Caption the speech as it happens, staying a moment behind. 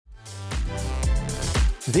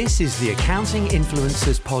This is the Accounting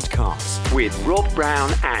Influencers Podcast with Rob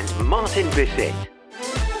Brown and Martin Bissett.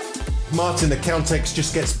 Martin, Accountex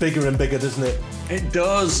just gets bigger and bigger, doesn't it? It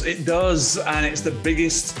does. And it's the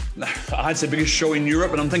biggest, I'd say biggest show in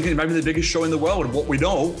Europe, and I'm thinking maybe the biggest show in the world. And what we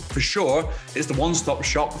know for sure is the one-stop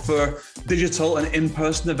shop for digital and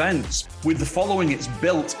in-person events. With the following it's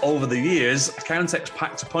built over the years, Accountex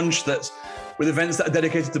packed a punch that's with events that are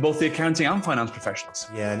dedicated to both the accounting and finance professionals.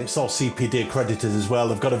 Yeah, and it's all CPD accredited as well.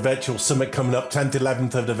 They've got a virtual summit coming up 10th,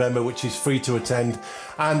 11th of November, which is free to attend.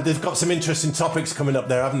 And they've got some interesting topics coming up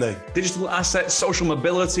there, haven't they? Digital assets, social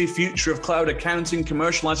mobility, future of cloud accounting,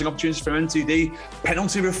 commercializing opportunities for MTD,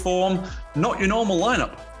 penalty reform, not your normal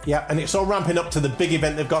lineup. Yeah, and it's all ramping up to the big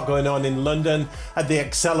event they've got going on in London at the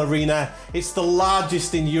Excel Arena. It's the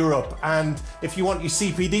largest in Europe. And if you want your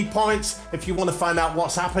CPD points, if you want to find out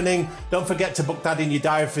what's happening, don't forget to book that in your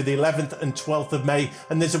diary for the 11th and 12th of May.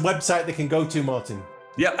 And there's a website they can go to, Martin.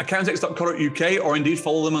 Yeah, accountex.co.uk, or indeed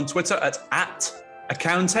follow them on Twitter at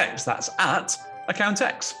Accountex. That's at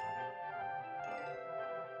Accountex.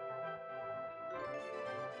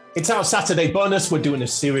 It's our Saturday bonus. We're doing a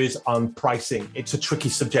series on pricing. It's a tricky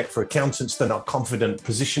subject for accountants. They're not confident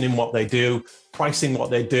positioning what they do, pricing what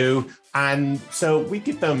they do. And so we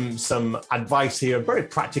give them some advice here, very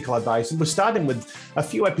practical advice. And we're starting with a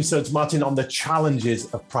few episodes, Martin, on the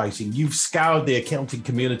challenges of pricing. You've scoured the accounting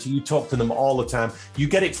community. You talk to them all the time. You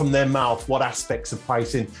get it from their mouth, what aspects of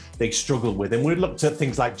pricing they struggle with. And we looked at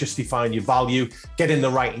things like justifying your value, getting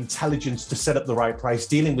the right intelligence to set up the right price,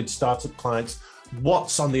 dealing with startup clients.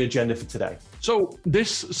 What's on the agenda for today? So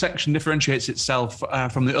this section differentiates itself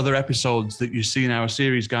from the other episodes that you see in our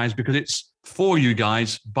series, guys, because it's for you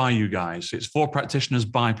guys, by you guys. It's for practitioners,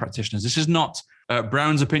 by practitioners. This is not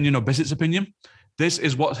Brown's opinion or Bissett's opinion. This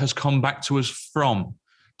is what has come back to us from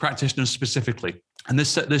practitioners specifically. And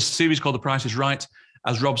this series called The Price is Right.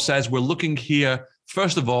 As Rob says, we're looking here,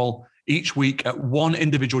 first of all, each week at one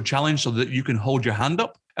individual challenge so that you can hold your hand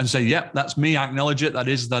up and say, yep, that's me. I acknowledge it. That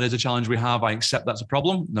is a challenge we have. I accept that's a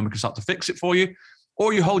problem. Then we can start to fix it for you.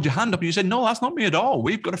 Or you hold your hand up and you say, no, that's not me at all.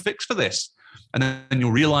 We've got a fix for this. And then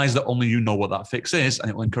you'll realize that only you know what that fix is, and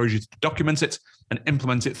it will encourage you to document it and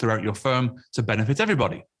implement it throughout your firm to benefit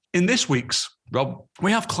everybody. In this week's, Rob,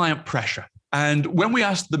 we have client pressure. And when we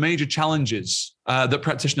asked the major challenges that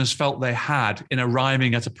practitioners felt they had in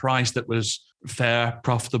arriving at a price that was fair,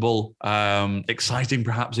 profitable, exciting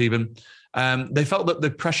perhaps even, they felt that the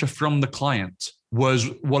pressure from the client was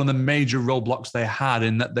one of the major roadblocks they had,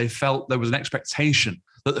 in that they felt there was an expectation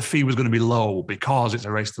that the fee was going to be low because it's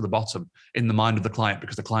a race to the bottom in the mind of the client,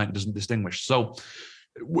 because the client doesn't distinguish. So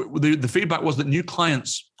the feedback was that new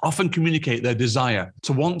clients often communicate their desire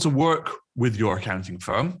to want to work with your accounting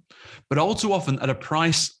firm, but all too often at a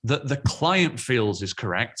price that the client feels is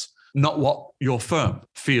correct, not what your firm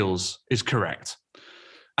feels is correct.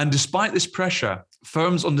 And despite this pressure,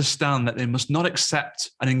 firms understand that they must not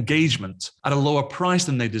accept an engagement at a lower price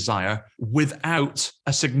than they desire without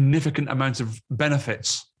a significant amount of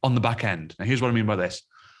benefits on the back end. Now, here's what I mean by this.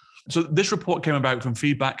 So this report came about from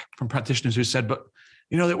feedback from practitioners who said, but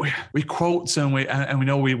you know, that we quote and we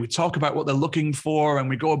know we talk about what they're looking for, and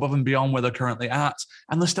we go above and beyond where they're currently at,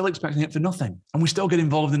 and they're still expecting it for nothing. And we still get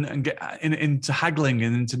involved into haggling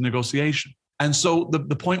and into negotiation. And so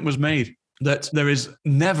the point was made that there is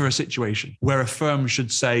never a situation where a firm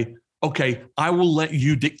should say, okay, I will let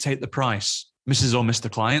you dictate the price, Mrs. or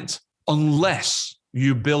Mr. Client, unless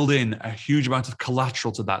you build in a huge amount of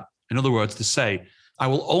collateral to that. In other words, to say, I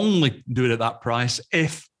will only do it at that price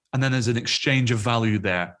if, and then there's an exchange of value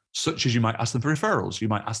there, such as you might ask them for referrals, you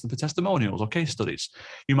might ask them for testimonials or case studies.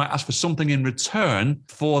 You might ask for something in return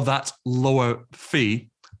for that lower fee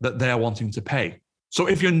that they're wanting to pay. So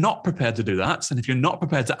if you're not prepared to do that, and if you're not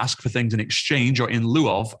prepared to ask for things in exchange or in lieu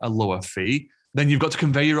of a lower fee, then you've got to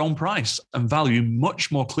convey your own price and value much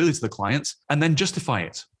more clearly to the client, and then justify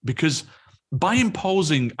it. Because by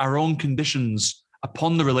imposing our own conditions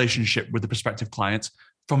upon the relationship with the prospective client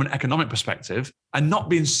from an economic perspective, and not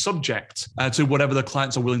being subject to whatever the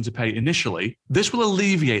clients are willing to pay initially, this will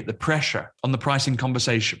alleviate the pressure on the pricing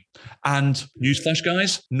conversation. And newsflash,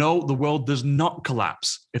 guys, no, the world does not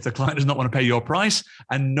collapse if the client does not want to pay your price.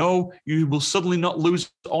 And no, you will suddenly not lose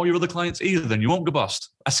all your other clients either, then you won't go bust.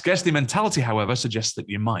 A scarcity mentality, however, suggests that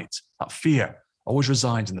you might. That fear always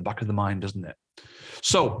resides in the back of the mind, doesn't it?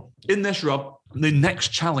 So in this, Rob, the next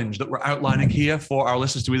challenge that we're outlining here for our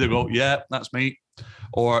listeners to either go, yeah, that's me,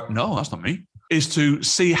 or no, that's not me, is to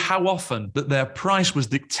see how often that their price was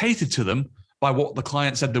dictated to them by what the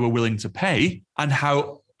client said they were willing to pay, and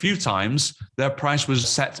how few times their price was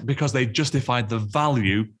set because they justified the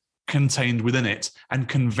value contained within it and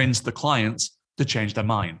convinced the clients to change their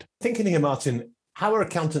mind. Thinking here, Martin, how are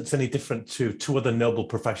accountants any different to two other noble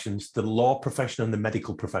professions, the law profession and the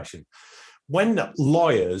medical profession? When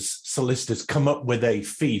lawyers, solicitors come up with a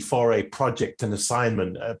fee for a project, an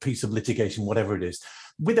assignment, a piece of litigation, whatever it is,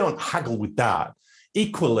 we don't haggle with that.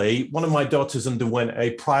 Equally, one of my daughters underwent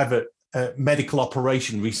a private medical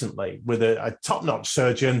operation recently with a top-notch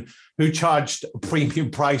surgeon who charged a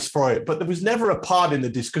premium price for it. But there was never a part in the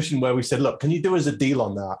discussion where we said, look, can you do us a deal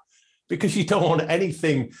on that? Because you don't want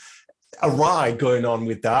anything awry going on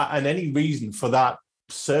with that and any reason for that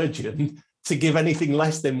surgeon to give anything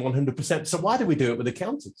less than 100%. So why do we do it with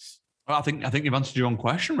accountants? Well, I think you've answered your own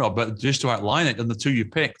question, Rob, but just to outline it, and the two you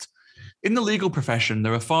picked, in the legal profession,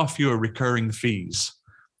 there are far fewer recurring fees.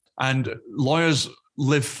 And lawyers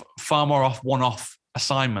live far more off one-off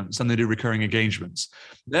assignments than they do recurring engagements.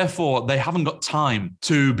 Therefore, they haven't got time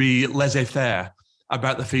to be laissez-faire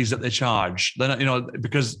about the fees that they charge. They're not,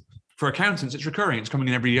 because for accountants, it's recurring. It's coming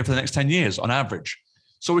in every year for the next 10 years on average.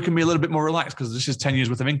 So we can be a little bit more relaxed because this is 10 years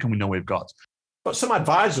worth of income we know we've got. But some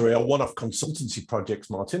advisory or one-off consultancy projects,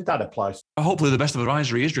 Martin, that applies. Hopefully the best of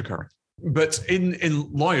advisory is recurring. But in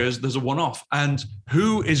lawyers, there's a one-off. And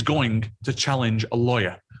who is going to challenge a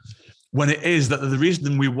lawyer when it is that the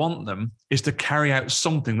reason we want them is to carry out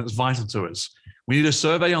something that's vital to us? We need a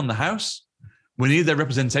survey on the house. We need their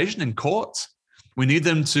representation in court. We need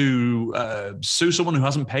them to sue someone who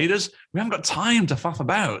hasn't paid us. We haven't got time to faff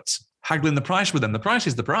about haggling the price with them. The price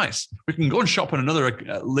is the price. We can go and shop in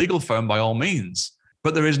another legal firm by all means,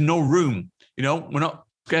 but there is no room. We're not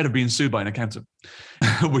scared of being sued by an accountant.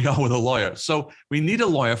 We are with a lawyer. So we need a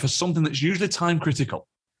lawyer for something that's usually time critical.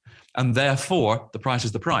 And therefore, the price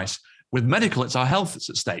is the price. With medical, it's our health that's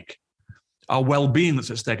at stake, our well-being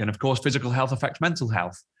that's at stake. And of course, physical health affects mental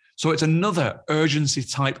health. So it's another urgency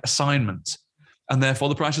type assignment. And therefore,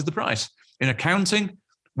 the price is the price. In accounting,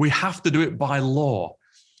 we have to do it by law.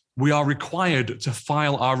 We are required to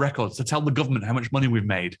file our records, to tell the government how much money we've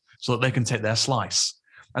made so that they can take their slice.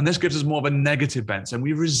 And this gives us more of a negative bent, and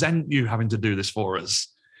we resent you having to do this for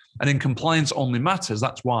us. And in compliance only matters,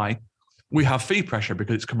 that's why we have fee pressure,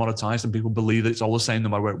 because it's commoditized and people believe that it's all the same no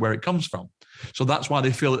matter where it comes from. So that's why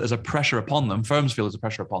they feel that there's a pressure upon them, firms feel there's a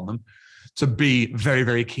pressure upon them to be very,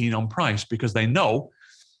 very keen on price, because they know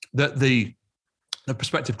that the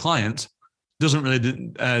prospective client doesn't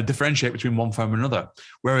really differentiate between one firm and another.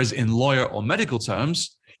 Whereas in lawyer or medical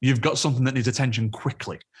terms, you've got something that needs attention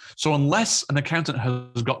quickly. So unless an accountant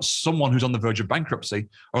has got someone who's on the verge of bankruptcy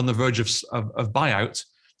or on the verge of buyout,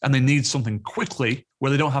 and they need something quickly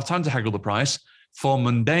where they don't have time to haggle the price, for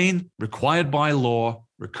mundane, required by law,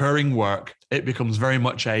 recurring work, it becomes very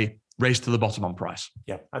much a race to the bottom on price.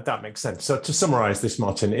 Yeah, that makes sense. So to summarize this,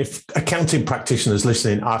 Martin, if accounting practitioners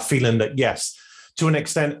listening are feeling that, yes, to an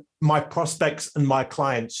extent, my prospects and my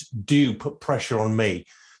clients do put pressure on me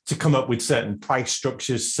to come up with certain price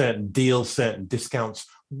structures, certain deals, certain discounts,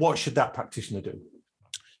 what should that practitioner do?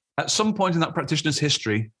 At some point in that practitioner's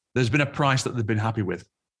history, there's been a price that they've been happy with.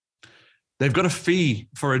 They've got a fee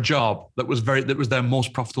for a job that was their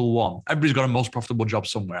most profitable one. Everybody's got a most profitable job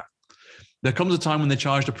somewhere. There comes a time when they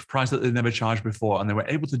charged a price that they never charged before, and they were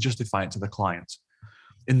able to justify it to the client.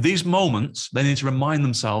 In these moments, they need to remind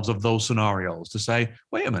themselves of those scenarios to say,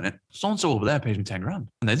 wait a minute, so-and-so over there pays me 10 grand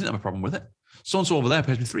and they didn't have a problem with it. So-and-so over there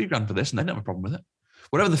pays me 3 grand for this and they didn't have a problem with it.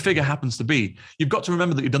 Whatever the figure happens to be, you've got to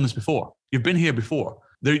remember that you've done this before. You've been here before.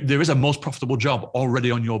 There is a most profitable job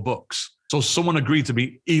already on your books. So someone agreed to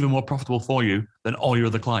be even more profitable for you than all your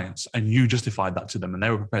other clients, and you justified that to them and they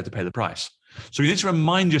were prepared to pay the price. So you need to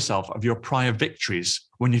remind yourself of your prior victories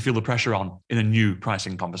when you feel the pressure on in a new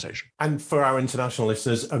pricing conversation. And for our international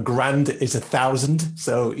listeners, a grand is 1,000.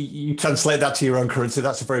 So you translate that to your own currency.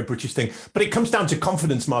 That's a very British thing. But it comes down to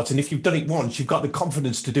confidence, Martin. If you've done it once, you've got the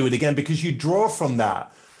confidence to do it again, because you draw from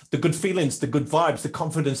that the good feelings, the good vibes, the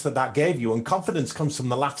confidence that gave you. And confidence comes from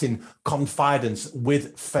the Latin confidens,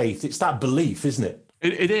 with faith. It's that belief, isn't it?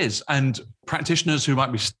 It is. And practitioners who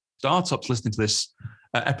might be startups listening to this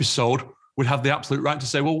episode would have the absolute right to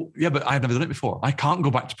say, well, yeah, but I've never done it before. I can't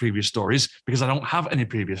go back to previous stories because I don't have any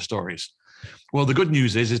previous stories. Well, the good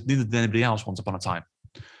news is neither did anybody else once upon a time.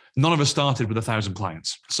 None of us started with 1,000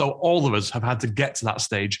 clients. So all of us have had to get to that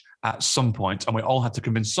stage at some point, and we all had to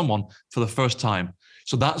convince someone for the first time.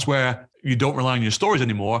 So that's where you don't rely on your stories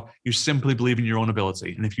anymore. You simply believe in your own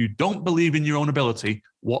ability. And if you don't believe in your own ability,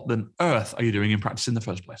 what on earth are you doing in practice in the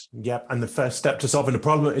first place? Yep. And the first step to solving a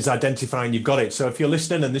problem is identifying you've got it. So if you're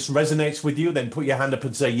listening and this resonates with you, then put your hand up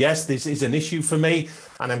and say, yes, this is an issue for me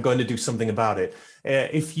and I'm going to do something about it.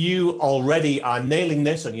 If you already are nailing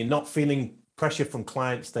this and you're not feeling pressure from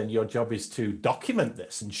clients, then your job is to document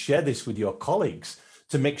this and share this with your colleagues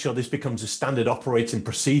to make sure this becomes a standard operating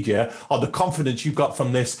procedure, or the confidence you've got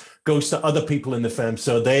from this goes to other people in the firm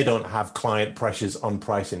so they don't have client pressures on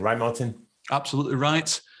pricing. Right, Martin? Absolutely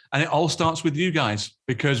right. And it all starts with you guys,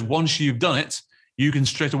 because once you've done it, you can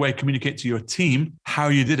straight away communicate to your team how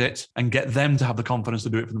you did it and get them to have the confidence to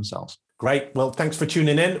do it for themselves. Great. Well, thanks for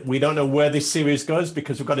tuning in. We don't know where this series goes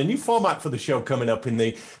because we've got a new format for the show coming up in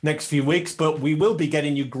the next few weeks, but we will be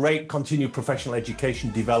getting you great continued professional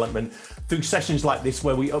education development through sessions like this,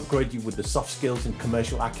 where we upgrade you with the soft skills and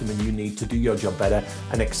commercial acumen you need to do your job better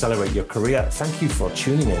and accelerate your career. Thank you for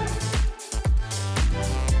tuning in.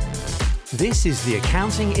 This is the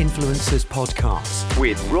Accounting Influencers Podcast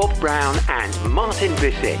with Rob Brown and Martin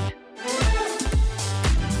Bissett.